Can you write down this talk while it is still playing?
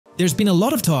There's been a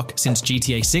lot of talk since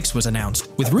GTA 6 was announced,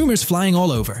 with rumors flying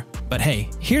all over. But hey,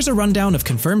 here's a rundown of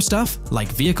confirmed stuff like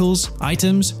vehicles,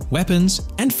 items, weapons,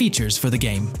 and features for the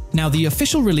game. Now, the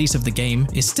official release of the game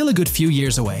is still a good few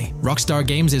years away. Rockstar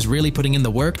Games is really putting in the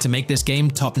work to make this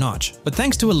game top-notch. But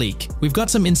thanks to a leak, we've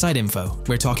got some inside info.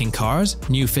 We're talking cars,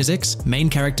 new physics, main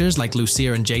characters like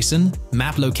Lucia and Jason,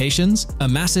 map locations, a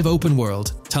massive open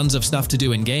world, tons of stuff to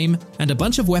do in-game, and a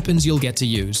bunch of weapons you'll get to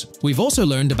use. We've also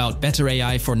learned about better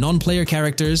AI for non-player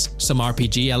characters, some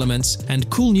RPG elements, and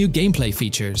cool new gameplay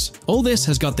features. All this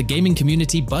has got the gaming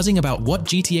community buzzing about what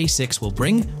GTA 6 will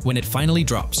bring when it finally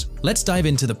drops. Let's dive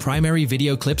into the primary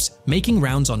video clips making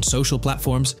rounds on social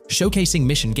platforms, showcasing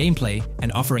mission gameplay,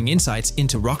 and offering insights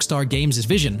into Rockstar Games'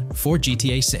 vision for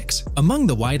GTA 6. Among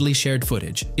the widely shared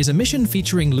footage is a mission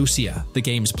featuring Lucia, the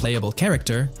game's playable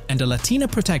character, and a Latina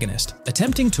protagonist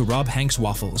attempting to rob Hank's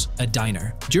Waffles, a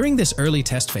diner. During this early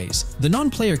test phase, the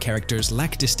non-player characters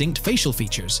lack distinct facial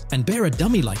features and bear a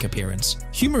dummy-like appearance,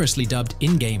 humorously dubbed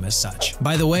in-game as such.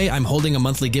 By the way, I'm holding a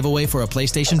monthly giveaway for a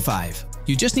PlayStation 5.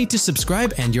 You just need to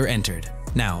subscribe and you're entered.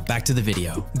 Now, back to the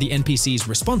video. The NPC's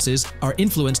responses are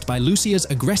influenced by Lucia's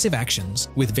aggressive actions,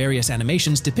 with various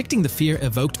animations depicting the fear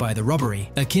evoked by the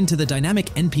robbery, akin to the dynamic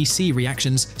NPC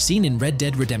reactions seen in Red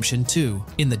Dead Redemption 2.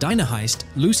 In the diner heist,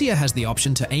 Lucia has the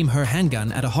option to aim her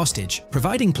handgun at a hostage,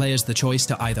 providing players the choice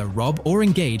to either rob or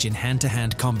engage in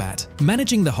hand-to-hand combat.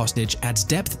 Managing the hostage adds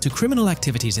depth to criminal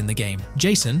activities in the game.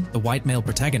 Jason, the white male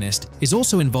protagonist, is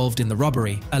also involved in the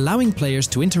robbery, allowing players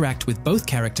to interact with both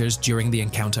characters during the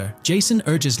encounter. Jason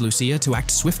urges Lucia to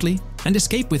act swiftly and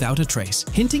escape without a trace,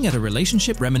 hinting at a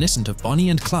relationship reminiscent of Bonnie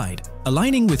and Clyde,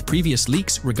 aligning with previous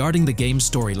leaks regarding the game's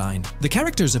storyline. The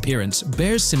character's appearance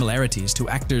bears similarities to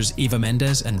actors Eva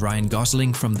Mendes and Ryan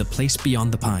Gosling from The Place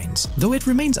Beyond the Pines, though it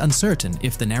remains uncertain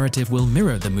if the narrative will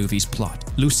mirror the movie's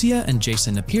plot. Lucia and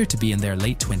Jason appear to be in their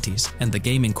late 20s, and the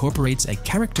game incorporates a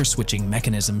character-switching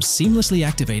mechanism seamlessly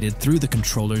activated through the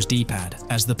controller's D-pad.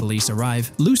 As the police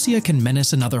arrive, Lucia can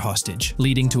menace another hostage,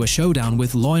 leading to a showdown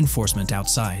with law enforcement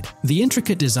outside. The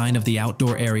intricate design of the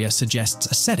outdoor area suggests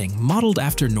a setting modeled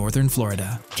after northern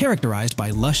Florida, characterized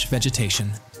by lush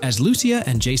vegetation. As Lucia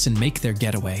and Jason make their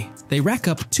getaway, they rack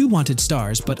up 2 wanted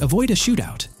stars but avoid a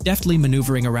shootout, deftly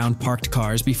maneuvering around parked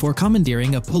cars before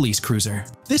commandeering a police cruiser.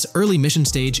 This early mission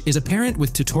stage is apparent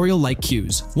with tutorial-like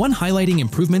cues, one highlighting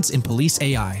improvements in police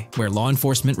AI, where law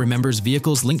enforcement remembers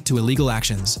vehicles linked to illegal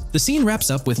actions. The scene wraps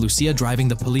up with Lucia driving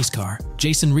the police car,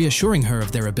 Jason reassuring her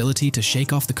of their ability to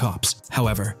shake off the cops.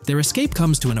 However, their escape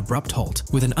comes to an abrupt halt,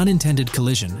 with an unintended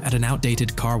collision at an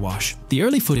outdated car wash. The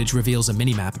early footage reveals a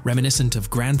minimap reminiscent of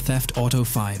Grand Theft Auto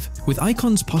 5, with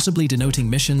icons possibly denoting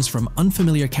missions from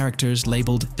unfamiliar characters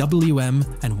labeled WM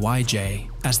and YJ.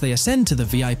 As they ascend to the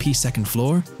VIP second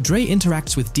floor, Dre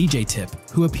interacts with DJ Tip,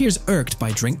 who appears irked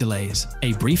by drink delays.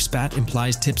 A brief spat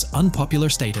implies Tip's unpopular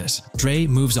status. Dre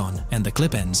moves on, and the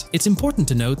clip ends. It's important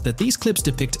to note that these clips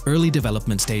depict early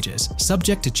development stages,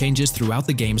 subject to changes throughout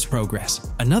the game's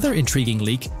progress. Another intriguing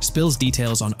leak spills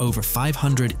details on over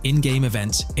 500 in-game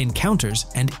events, encounters,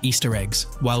 and Easter eggs.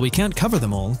 While we can't cover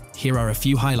them all, here are a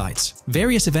few highlights.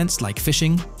 Various events like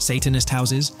fishing, Satanist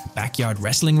houses, backyard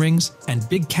wrestling rings, and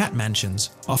big cat mansions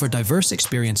offer diverse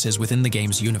experiences within the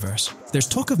game's universe. There's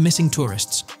talk of missing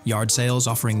tourists, yard sales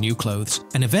offering new clothes,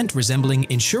 an event resembling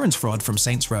insurance fraud from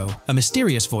Saints Row, a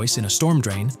mysterious voice in a storm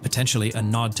drain, potentially a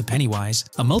nod to Pennywise,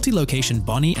 a multi-location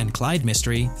Bonnie and Clyde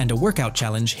mystery, and a workout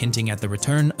challenge hinting at the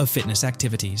return of fitness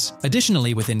activities.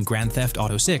 Additionally, within Grand Theft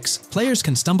Auto 6, players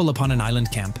can stumble upon an island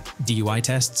camp, DUI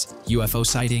tests, UFO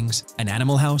sightings, an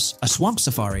animal house, a swamp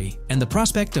safari, and the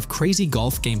prospect of crazy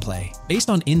golf gameplay. Based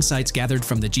on insights gathered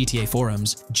from the GTA forums,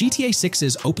 GTA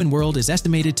 6's open world is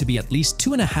estimated to be at least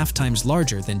 2.5 times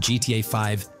larger than GTA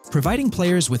 5, providing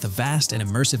players with a vast and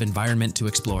immersive environment to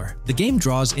explore. The game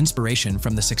draws inspiration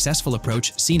from the successful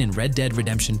approach seen in Red Dead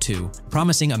Redemption 2,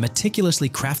 promising a meticulously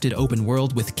crafted open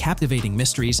world with captivating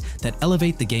mysteries that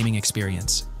elevate the gaming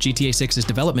experience. GTA 6's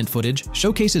development footage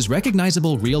showcases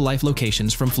recognizable real-life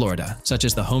locations from Florida, such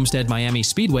as the Homestead Miami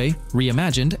Speedway,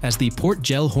 reimagined as the Port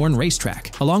Gel-Horn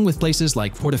Racetrack, along with places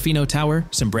like Portofino Tower,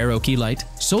 Sombrero Key Light,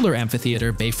 Solar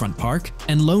Amphitheater Bayfront Park,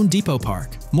 and Lone Depot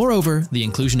Park. Moreover, the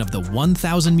inclusion of the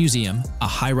 1000 Museum, a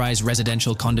high-rise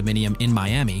residential condominium in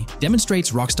Miami,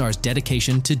 demonstrates Rockstar's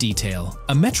dedication to detail.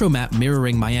 A metro map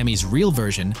mirroring Miami's real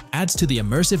version adds to the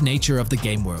immersive nature of the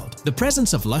game world. The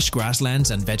presence of lush grasslands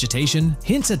and vegetation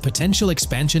hints at potential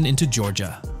expansion into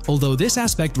Georgia. although this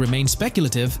aspect remains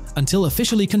speculative until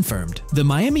officially confirmed. The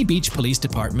Miami Beach Police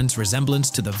Department's resemblance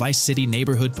to the Vice City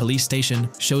neighborhood police station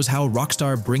shows how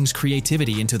Rockstar brings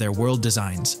creativity into their world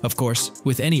designs. Of course,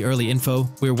 with any early info,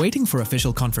 we're waiting for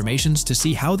official confirmations to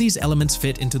see how these elements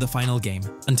fit into the final game.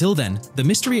 Until then, the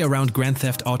mystery around Grand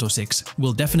Theft Auto 6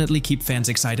 will definitely keep fans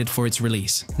excited for its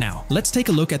release. Now, let's take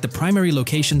a look at the primary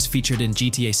locations featured in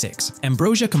GTA 6.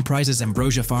 Ambrosia comprises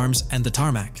Ambrosia Farms and the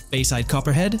Tarmac. Bayside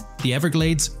Copperhead, the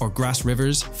Everglades or Grass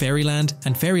Rivers, Fairyland,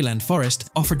 and Fairyland Forest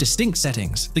offer distinct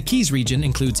settings. The Keys region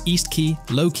includes East Key,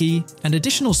 Low Key, and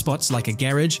additional spots like a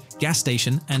garage, gas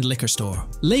station, and liquor store.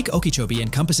 Lake Okeechobee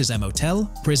encompasses a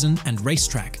motel, prison, and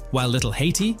racetrack, while Little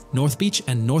Haiti, North Beach,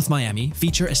 and North Miami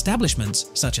feature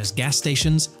establishments such as gas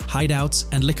stations, hideouts,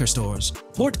 and liquor stores.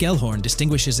 Port Gellhorn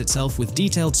distinguishes itself with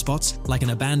detailed spots like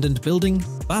an abandoned building,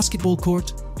 basketball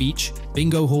court, beach,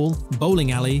 bingo hall,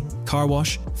 bowling alley, car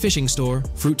wash, fishing store,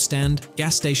 fruit stand,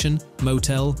 gas station,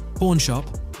 motel, pawn shop,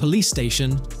 police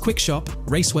station, quick shop,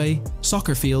 raceway,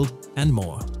 soccer field, and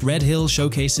more. Red Hill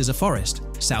showcases a forest.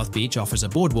 South Beach offers a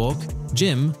boardwalk,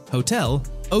 gym, hotel,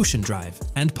 Ocean Drive,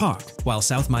 and park, while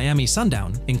South Miami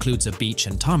Sundown includes a beach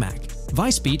and tarmac.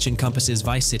 Vice Beach encompasses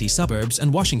Vice City suburbs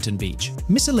and Washington Beach.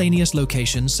 Miscellaneous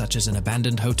locations such as an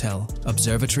abandoned hotel,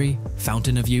 observatory,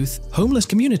 Fountain of Youth, homeless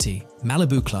community,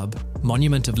 Malibu Club,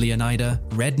 Monument of Leonida,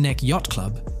 Redneck Yacht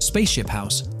Club, Spaceship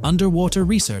House, Underwater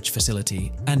Research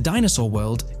Facility, and Dinosaur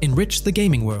World enrich the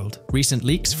gaming world. Recent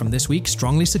leaks from this week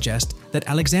strongly suggest that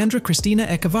Alexandra Christina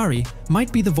Echevarri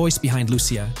might be the voice behind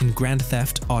Lucia in Grand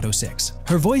Theft Auto 6.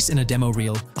 Her voice in a demo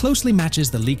reel closely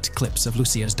matches the leaked clips of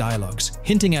Lucia's dialogues,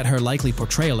 hinting at her likely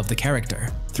portrayal of the character.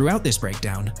 Throughout this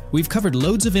breakdown, we've covered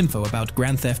loads of info about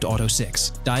Grand Theft Auto 6,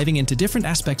 diving into different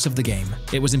aspects of the game.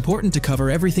 It was important to cover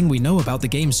everything we know about the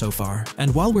game so far,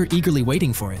 and while we're eagerly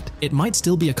waiting for it, it might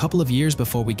still be a couple of years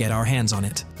before we get our hands on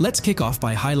it. Let's kick off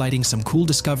by highlighting some cool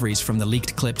discoveries from the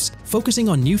leaked clips, focusing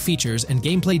on new features and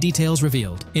gameplay details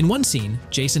revealed. In one scene,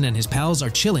 Jason and his pals are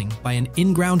chilling by an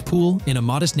in-ground pool in a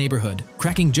modest neighborhood,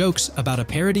 cracking jokes about a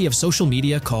parody of social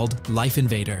media called Life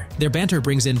Invader. Their banter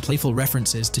brings in playful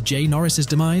references to Jay Norris's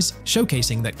demise,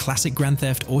 showcasing that classic Grand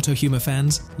Theft Auto humor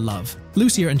fans love.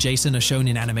 Lucia and Jason are shown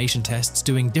in animation tests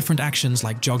doing different actions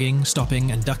like jogging,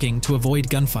 stopping, and ducking to avoid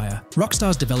gunfire.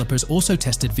 Rockstar's developers also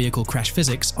tested vehicle crash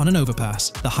physics on an overpass.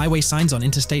 The highway signs on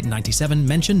Interstate 97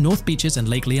 mention North Beaches and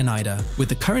Lake Leonida, with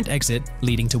the current exit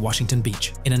leading to Washington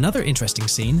Beach. In another interesting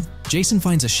scene, Jason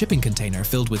finds a shipping container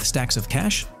filled with stacks of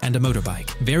cash and a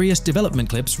motorbike. Various development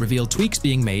clips reveal tweaks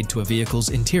being made to a vehicle's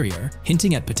interior,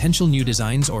 hinting at potential new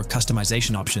designs or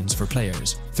customization options for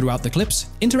players. Throughout the clips,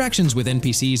 interactions with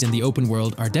NPCs in the open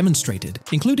world are demonstrated,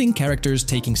 including characters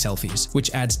taking selfies, which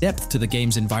adds depth to the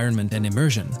game's environment and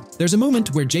immersion. There's a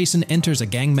moment where Jason enters a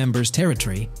gang member's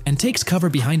territory and takes cover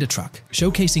behind a truck,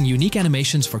 showcasing unique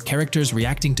animations for characters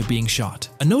reacting to being shot.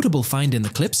 A notable find in the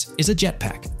clips is a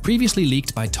jetpack, previously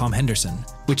leaked by Tom Henderson,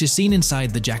 which is seen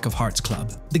inside the Jack of Hearts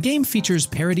Club. The game features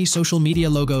parody social media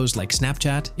logos like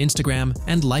Snapchat, Instagram,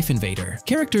 and Life Invader.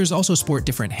 Characters also sport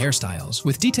different hairstyles,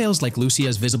 with details like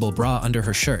Lucia's visible bra under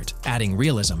her shirt, adding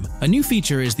realism. A new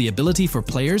feature is the ability for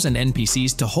players and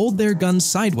NPCs to hold their guns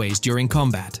sideways during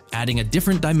combat, adding a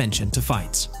different dimension to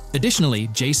fights. Additionally,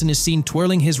 Jason is seen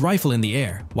twirling his rifle in the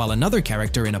air, while another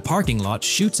character in a parking lot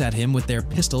shoots at him with their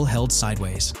pistol held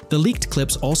sideways. The leaked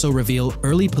clips also reveal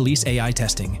early police AI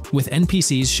testing, with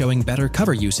NPCs showing better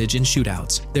cover usage in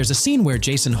shootouts. There's a scene where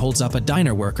Jason holds up a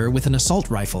diner worker with an assault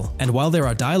rifle, and while there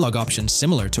are dialogue options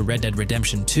similar to Red Dead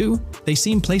Redemption 2, they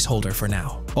seem placeholder for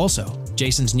now. Also,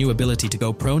 Jason's new ability to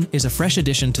go prone is a fresh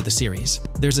addition to the series.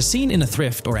 There's a scene in a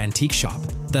thrift or antique shop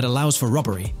that allows for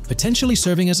robbery, potentially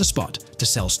serving as a spot to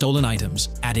sell stolen items,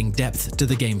 adding depth to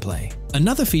the gameplay.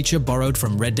 Another feature borrowed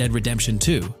from Red Dead Redemption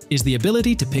 2 is the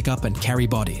ability to pick up and carry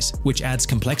bodies, which adds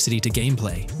complexity to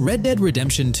gameplay. Red Dead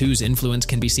Redemption 2's influence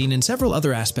can be seen in several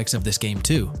other aspects of this game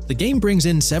too. The game brings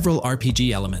in several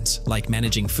RPG elements, like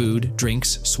managing food,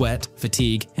 drinks, sweat,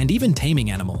 fatigue, and even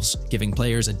taming animals, giving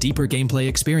players a deeper gameplay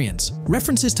experience.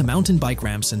 References to mountain bike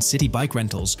ramps and city bike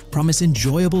rentals promise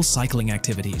enjoyable cycling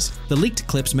activities. The leaked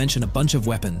clips mention a bunch of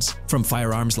weapons, from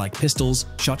firearms like pistols,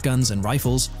 shotguns, and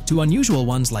rifles, to unusual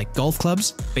ones like golf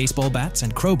clubs, baseball bats,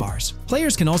 and crowbars.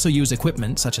 Players can also use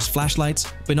equipment such as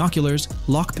flashlights, binoculars,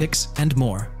 lockpicks, and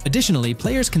more. Additionally,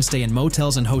 players can stay in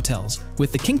motels and hotels,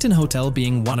 with the Kington Hotel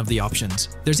being one of the options.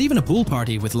 There's even a pool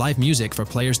party with live music for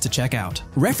players to check out.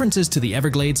 References to the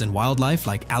Everglades and wildlife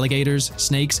like alligators,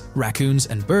 snakes, raccoons,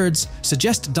 and birds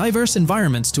suggest diverse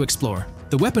environments to explore.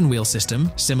 The weapon wheel system,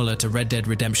 similar to Red Dead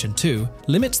Redemption 2,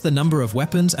 limits the number of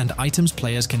weapons and items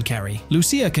players can carry.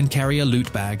 Lucia can carry a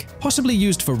loot bag, possibly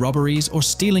used for robberies or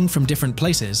stealing from different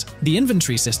places. The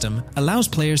inventory system allows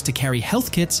players to carry health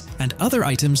kits and other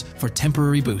items for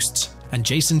temporary boosts, and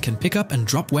Jason can pick up and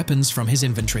drop weapons from his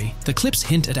inventory. The clips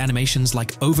hint at animations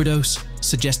like overdose,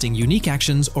 suggesting unique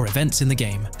actions or events in the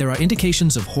game. There are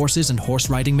indications of horses and horse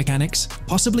riding mechanics,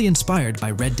 possibly inspired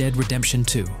by Red Dead Redemption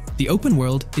 2. The open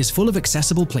world is full of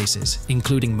accessible places,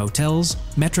 including motels,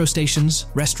 metro stations,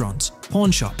 restaurants,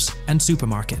 pawn shops, and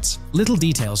supermarkets. Little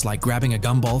details like grabbing a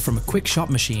gumball from a quick shop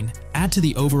machine add to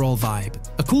the overall vibe.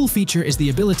 A cool feature is the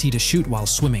ability to shoot while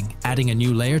swimming, adding a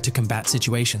new layer to combat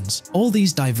situations. All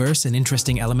these diverse and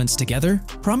interesting elements together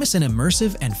promise an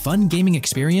immersive and fun gaming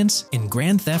experience in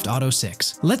Grand Theft Auto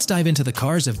 6. Let's dive into the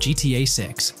cars of GTA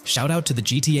 6. Shout out to the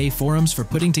GTA forums for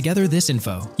putting together this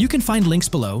info. You can find links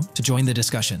below to join the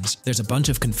discussions. There's a bunch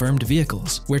of confirmed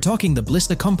vehicles. We're talking the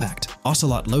Blista Compact,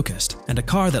 Ocelot Locust, and a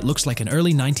car that looks like an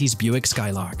early 90s Buick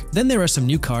Skylark. Then there are some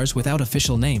new cars without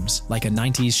official names, like a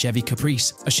 90s Chevy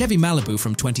Caprice, a Chevy Malibu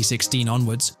from 2016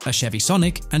 onwards, a Chevy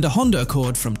Sonic, and a Honda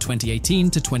Accord from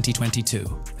 2018 to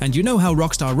 2022. And you know how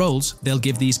Rockstar rolls, they'll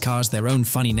give these cars their own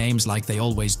funny names like they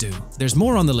always do. There's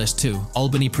more on the list too.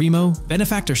 Albany Primo,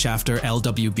 Benefactor Shafter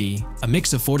LWB, a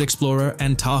mix of Ford Explorer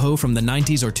and Tahoe from the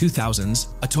 90s or 2000s,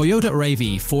 a Toyota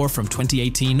RAV4 from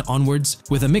 2018 onwards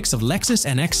with a mix of Lexus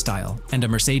NX style, and a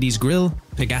Mercedes Grill,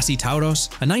 Pegassi Tauros,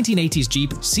 a 1980s Jeep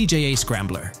CJA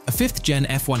Scrambler, a 5th Gen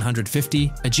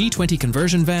F150, a G20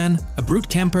 conversion van, a Brute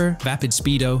Camper, Vapid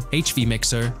Speedo, HV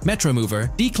Mixer, Metro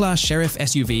Mover, D-Class Sheriff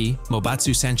SUV,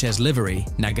 Mobatsu Sanchez Livery,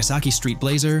 Nagasaki Street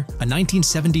Blazer, a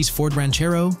 1970s Ford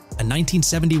Ranchero, a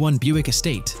 1971 Buick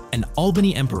Estate, an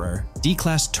Albany Emperor,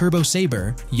 D-Class Turbo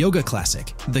Sabre, Yoga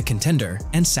Classic, the Contender,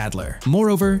 and Sadler.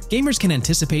 Moreover, gamers can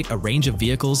anticipate a range of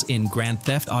vehicles in Grand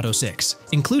Theft Auto 6,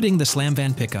 including the Slam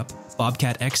Van Pickup,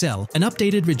 Bobcat XL, an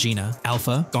updated Regina,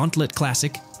 Alpha, Gauntlet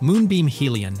Classic, Moonbeam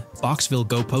Helion, Boxville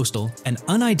Go Postal, an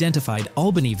unidentified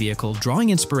Albany vehicle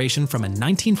drawing inspiration from a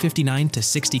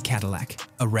 1959-60 Cadillac,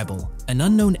 a Rebel, an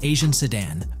unknown Asian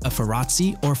sedan, a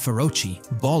Ferrazzi or Feroci,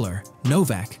 Baller,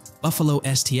 Novak, Buffalo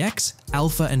STX,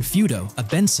 Alpha and Feudo, a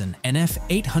Benson NF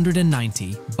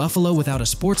 890, Buffalo without a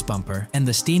sports bumper, and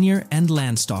the Steyr and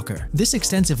Landstalker. This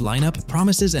extensive lineup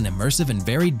promises an immersive and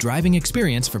varied driving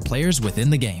experience for players within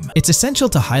the game. It's essential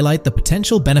to highlight the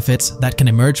potential benefits that can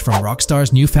emerge from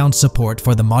Rockstar's newfound support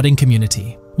for the modding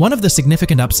community. One of the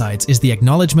significant upsides is the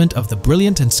acknowledgement of the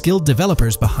brilliant and skilled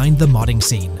developers behind the modding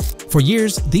scene. For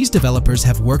years, these developers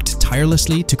have worked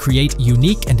tirelessly to create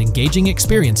unique and engaging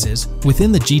experiences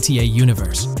within the GTA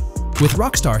universe. With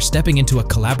Rockstar stepping into a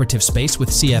collaborative space with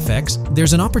CFX,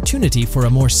 there's an opportunity for a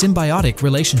more symbiotic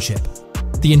relationship.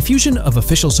 The infusion of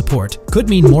official support could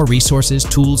mean more resources,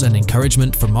 tools, and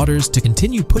encouragement for modders to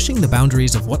continue pushing the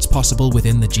boundaries of what's possible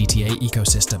within the GTA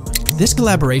ecosystem. This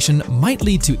collaboration might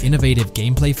lead to innovative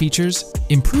gameplay features,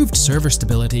 improved server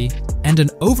stability, and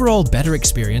an overall better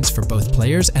experience for both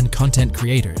players and content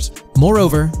creators.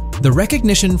 Moreover, the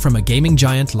recognition from a gaming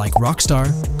giant like Rockstar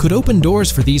could open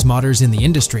doors for these modders in the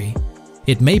industry.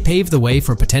 It may pave the way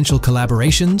for potential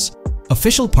collaborations,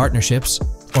 official partnerships,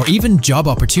 or even job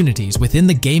opportunities within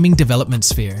the gaming development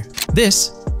sphere.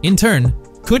 This, in turn,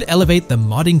 could elevate the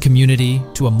modding community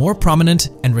to a more prominent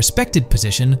and respected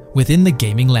position within the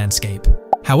gaming landscape.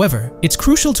 However, it's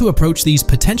crucial to approach these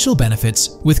potential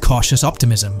benefits with cautious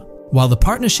optimism. While the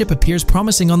partnership appears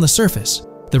promising on the surface,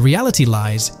 the reality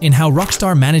lies in how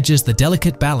Rockstar manages the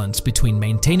delicate balance between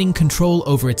maintaining control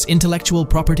over its intellectual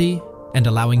property and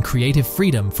allowing creative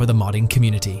freedom for the modding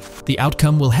community. The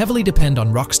outcome will heavily depend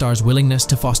on Rockstar's willingness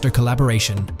to foster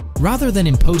collaboration, rather than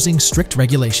imposing strict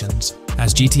regulations.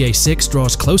 As GTA 6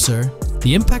 draws closer,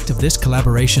 the impact of this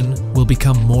collaboration will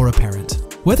become more apparent.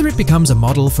 Whether it becomes a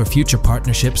model for future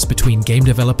partnerships between game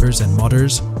developers and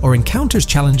modders, or encounters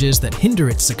challenges that hinder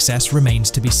its success remains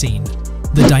to be seen.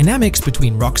 The dynamics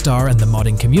between Rockstar and the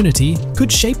modding community could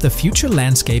shape the future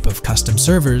landscape of custom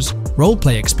servers,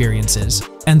 roleplay experiences,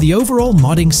 and the overall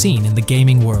modding scene in the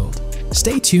gaming world.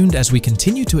 Stay tuned as we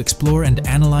continue to explore and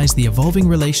analyze the evolving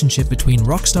relationship between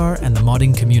Rockstar and the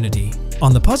modding community.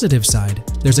 On the positive side,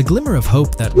 there's a glimmer of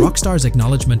hope that Rockstar's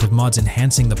acknowledgement of mods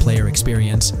enhancing the player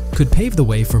experience could pave the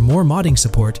way for more modding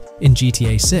support in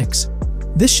GTA 6.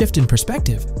 This shift in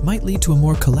perspective might lead to a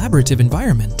more collaborative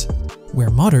environment. where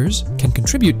modders can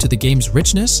contribute to the game's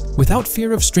richness without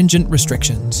fear of stringent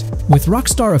restrictions. With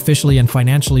Rockstar officially and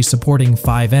financially supporting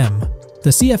FiveM, the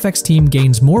CFX team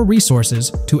gains more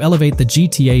resources to elevate the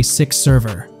GTA 6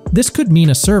 server. This could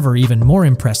mean a server even more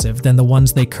impressive than the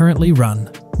ones they currently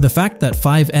run. The fact that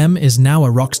FiveM is now a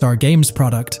Rockstar Games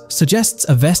product suggests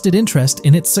a vested interest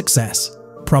in its success,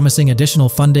 promising additional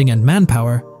funding and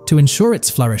manpower to ensure its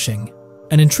flourishing.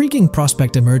 An intriguing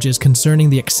prospect emerges concerning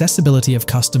the accessibility of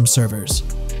custom servers.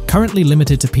 Currently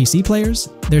limited to PC players,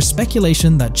 there's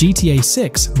speculation that GTA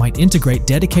 6 might integrate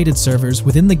dedicated servers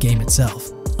within the game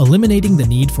itself, eliminating the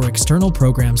need for external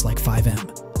programs like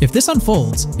FiveM. If this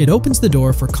unfolds, it opens the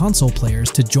door for console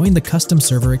players to join the custom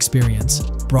server experience,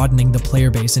 broadening the player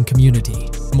base and community.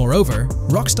 Moreover,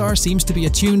 Rockstar seems to be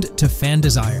attuned to fan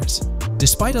desires.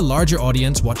 Despite a larger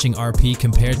audience watching RP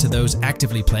compared to those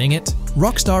actively playing it,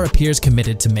 Rockstar appears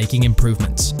committed to making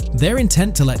improvements. Their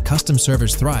intent to let custom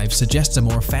servers thrive suggests a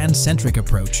more fan-centric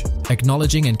approach,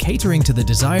 acknowledging and catering to the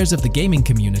desires of the gaming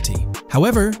community.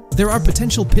 However, there are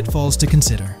potential pitfalls to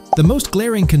consider. The most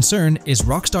glaring concern is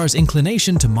Rockstar's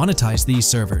inclination to monetize these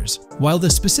servers. While the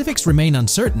specifics remain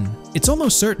uncertain, it's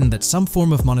almost certain that some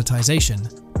form of monetization,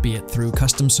 be it through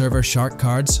custom server shark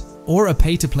cards or a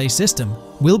pay-to-play system,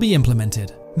 will be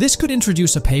implemented. This could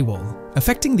introduce a paywall,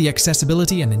 affecting the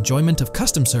accessibility and enjoyment of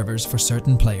custom servers for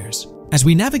certain players. As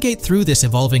we navigate through this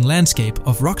evolving landscape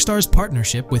of Rockstar's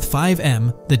partnership with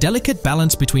FiveM, the delicate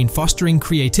balance between fostering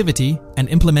creativity and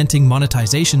implementing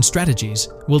monetization strategies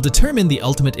will determine the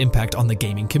ultimate impact on the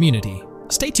gaming community.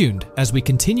 Stay tuned as we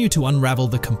continue to unravel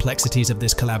the complexities of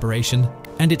this collaboration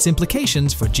and its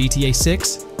implications for GTA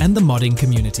 6 and the modding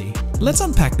community. Let's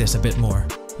unpack this a bit more.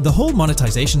 The whole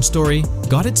monetization story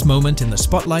got its moment in the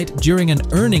spotlight during an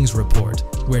earnings report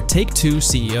where Take-Two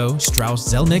CEO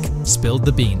Strauss Zelnick spilled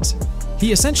the beans.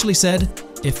 He essentially said,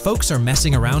 "If folks are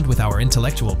messing around with our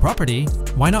intellectual property,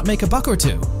 why not make a buck or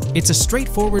two?" It's a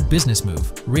straightforward business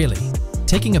move, really.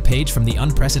 Taking a page from the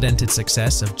unprecedented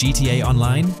success of GTA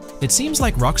Online, it seems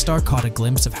like Rockstar caught a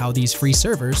glimpse of how these free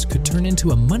servers could turn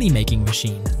into a money-making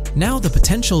machine. Now, the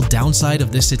potential downside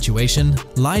of this situation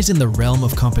lies in the realm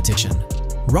of competition.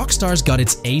 Rockstar's got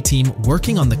its A-team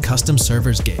working on the custom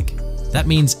servers gig. That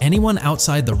means anyone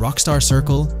outside the Rockstar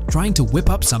circle trying to whip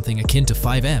up something akin to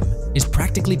FiveM is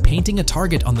practically painting a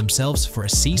target on themselves for a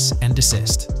cease and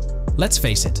desist. Let's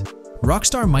face it,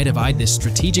 Rockstar might have eyed this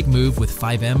strategic move with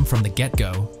FiveM from the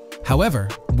get-go. However,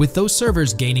 with those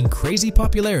servers gaining crazy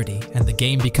popularity and the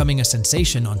game becoming a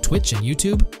sensation on Twitch and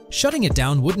YouTube, shutting it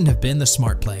down wouldn't have been the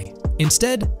smart play.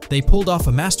 Instead, they pulled off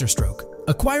a masterstroke,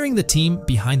 acquiring the team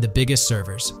behind the biggest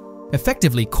servers,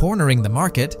 effectively cornering the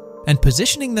market and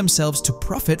positioning themselves to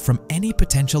profit from any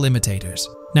potential imitators.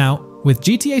 Now, with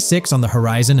GTA 6 on the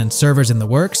horizon and servers in the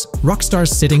works,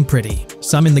 Rockstar's sitting pretty.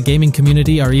 Some in the gaming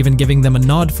community are even giving them a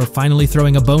nod for finally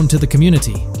throwing a bone to the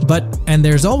community. But, and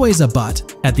there's always a but,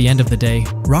 at the end of the day,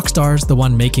 Rockstar's the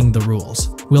one making the rules.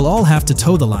 We'll all have to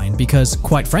toe the line because,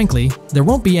 quite frankly, there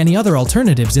won't be any other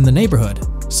alternatives in the neighborhood.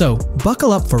 So,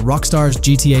 buckle up for Rockstar's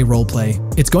GTA roleplay.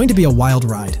 It's going to be a wild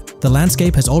ride. The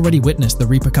landscape has already witnessed the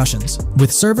repercussions,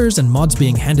 with servers and mods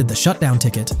being handed the shutdown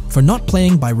ticket for not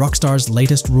playing by Rockstar's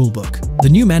latest rulebook. The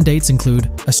new mandates include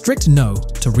a strict no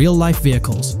to real-life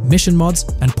vehicles, mission mods,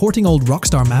 and porting old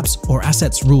Rockstar maps or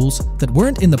assets rules that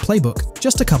weren't in the playbook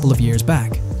just a couple of years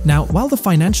back. Now, while the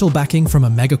financial backing from a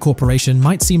mega corporation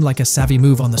might seem like a savvy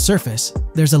move on the surface,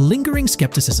 there's a lingering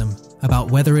skepticism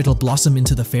about whether it'll blossom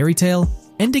into the fairy tale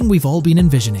ending we've all been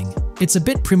envisioning. It's a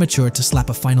bit premature to slap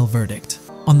a final verdict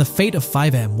on the fate of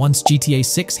FiveM once GTA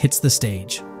 6 hits the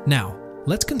stage. Now,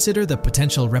 let's consider the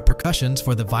potential repercussions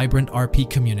for the vibrant RP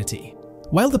community.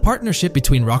 While the partnership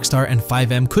between Rockstar and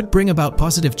FiveM could bring about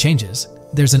positive changes,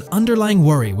 there's an underlying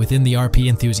worry within the RP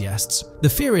enthusiasts. The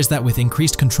fear is that with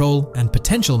increased control and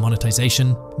potential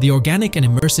monetization, the organic and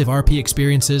immersive RP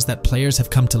experiences that players have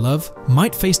come to love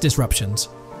might face disruptions.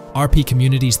 RP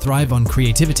communities thrive on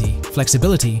creativity,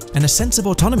 flexibility, and a sense of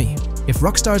autonomy. If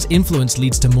Rockstar's influence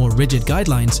leads to more rigid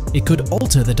guidelines, it could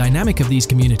alter the dynamic of these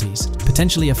communities,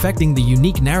 potentially affecting the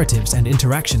unique narratives and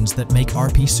interactions that make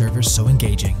RP servers so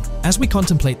engaging. As we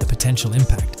contemplate the potential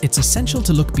impact, it's essential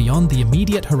to look beyond the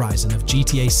immediate horizon of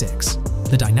GTA 6.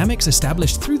 The dynamics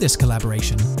established through this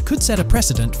collaboration could set a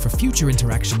precedent for future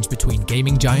interactions between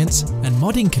gaming giants and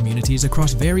modding communities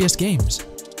across various games.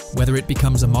 Whether it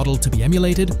becomes a model to be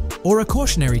emulated or a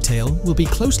cautionary tale will be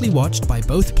closely watched by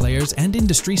both players and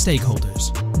industry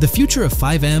stakeholders. The future of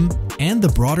FiveM and the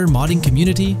broader modding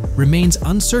community remains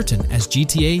uncertain as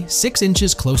GTA 6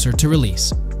 inches closer to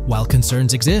release. While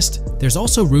concerns exist, there's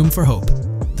also room for hope.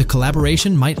 The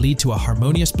collaboration might lead to a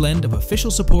harmonious blend of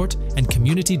official support and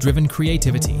community-driven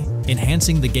creativity,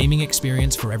 enhancing the gaming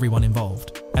experience for everyone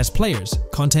involved. As players,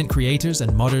 content creators,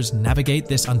 and modders navigate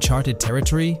this uncharted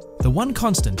territory, the one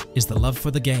constant is the love for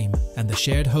the game and the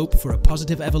shared hope for a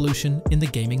positive evolution in the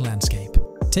gaming landscape.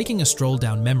 Taking a stroll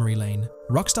down memory lane,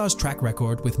 Rockstar's track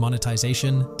record with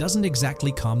monetization doesn't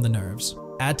exactly calm the nerves.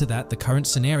 Add to that the current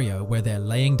scenario where they're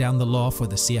laying down the law for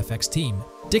the CFX team,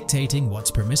 dictating what's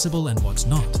permissible and what's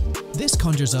not. This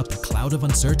conjures up a cloud of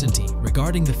uncertainty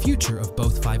regarding the future of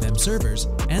both FiveM servers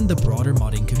and the broader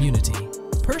modding community.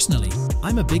 Personally,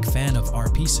 I'm a big fan of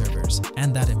RP servers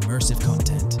and that immersive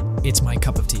content. It's my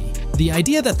cup of tea. The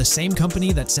idea that the same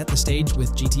company that set the stage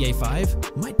with GTA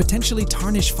 5 might potentially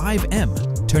tarnish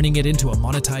FiveM, turning it into a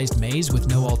monetized maze with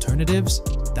no alternatives,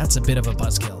 that's a bit of a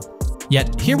buzzkill.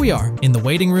 Yet, here we are, in the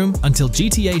waiting room until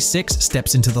GTA 6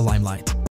 steps into the limelight.